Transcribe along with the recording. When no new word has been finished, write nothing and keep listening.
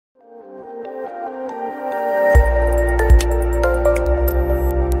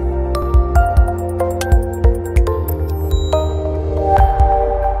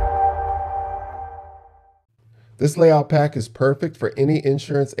This layout pack is perfect for any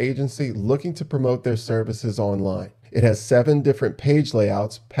insurance agency looking to promote their services online. It has 7 different page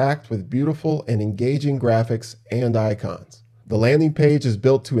layouts packed with beautiful and engaging graphics and icons. The landing page is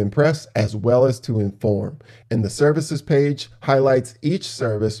built to impress as well as to inform, and the services page highlights each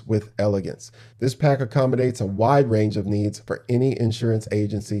service with elegance. This pack accommodates a wide range of needs for any insurance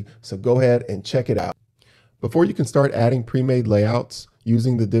agency, so go ahead and check it out. Before you can start adding pre-made layouts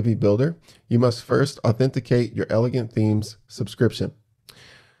using the Divi Builder, you must first authenticate your Elegant Themes subscription.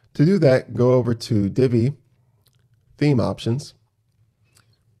 To do that, go over to Divi, Theme Options,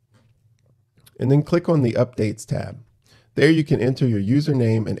 and then click on the Updates tab. There you can enter your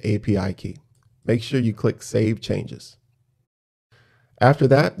username and API key. Make sure you click Save Changes. After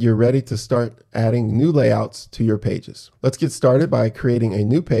that, you're ready to start adding new layouts to your pages. Let's get started by creating a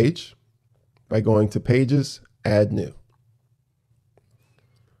new page by going to Pages, Add New.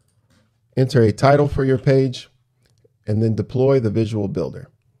 Enter a title for your page, and then deploy the Visual Builder.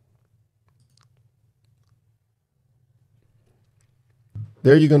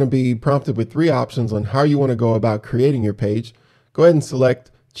 There you're going to be prompted with 3 options on how you want to go about creating your page. Go ahead and select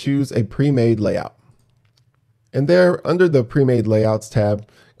Choose a Pre-Made Layout. And there, under the Pre-Made Layouts tab,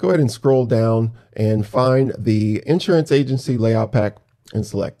 go ahead and scroll down and find the Insurance Agency Layout Pack and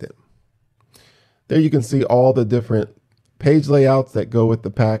select it. There you can see all the different page layouts that go with the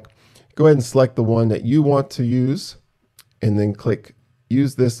pack. Go ahead and select the one that you want to use and then click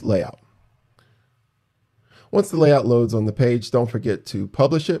Use this layout. Once the layout loads on the page, don't forget to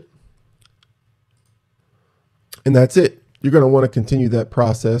publish it. And that's it. You're going to want to continue that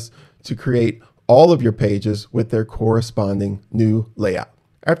process to create all of your pages with their corresponding new layout.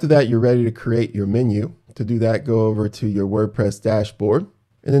 After that, you're ready to create your menu. To do that, go over to your WordPress dashboard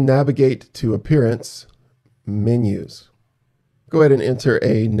and then navigate to Appearance, Menus. Go ahead and enter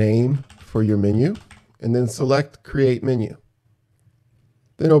a name for your menu and then select Create Menu.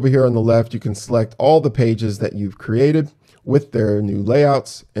 Then over here on the left, you can select all the pages that you've created with their new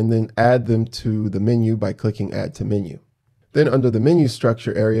layouts and then add them to the menu by clicking Add to Menu. Then under the menu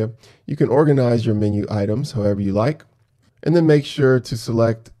structure area, you can organize your menu items however you like, and then make sure to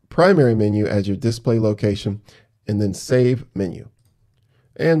select Primary Menu as your display location and then Save Menu.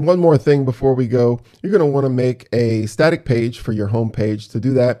 And one more thing before we go, you're going to want to make a static page for your home page. To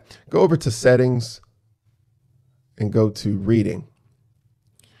do that, go over to Settings and go to Reading.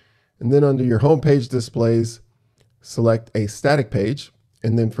 And then under your home page displays, select a static page.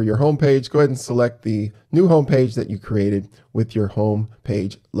 And then for your home page, go ahead and select the new home page that you created with your home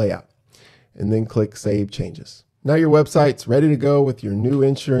page layout. And then click Save Changes. Now your website's ready to go with your new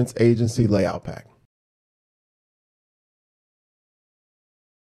insurance agency layout pack.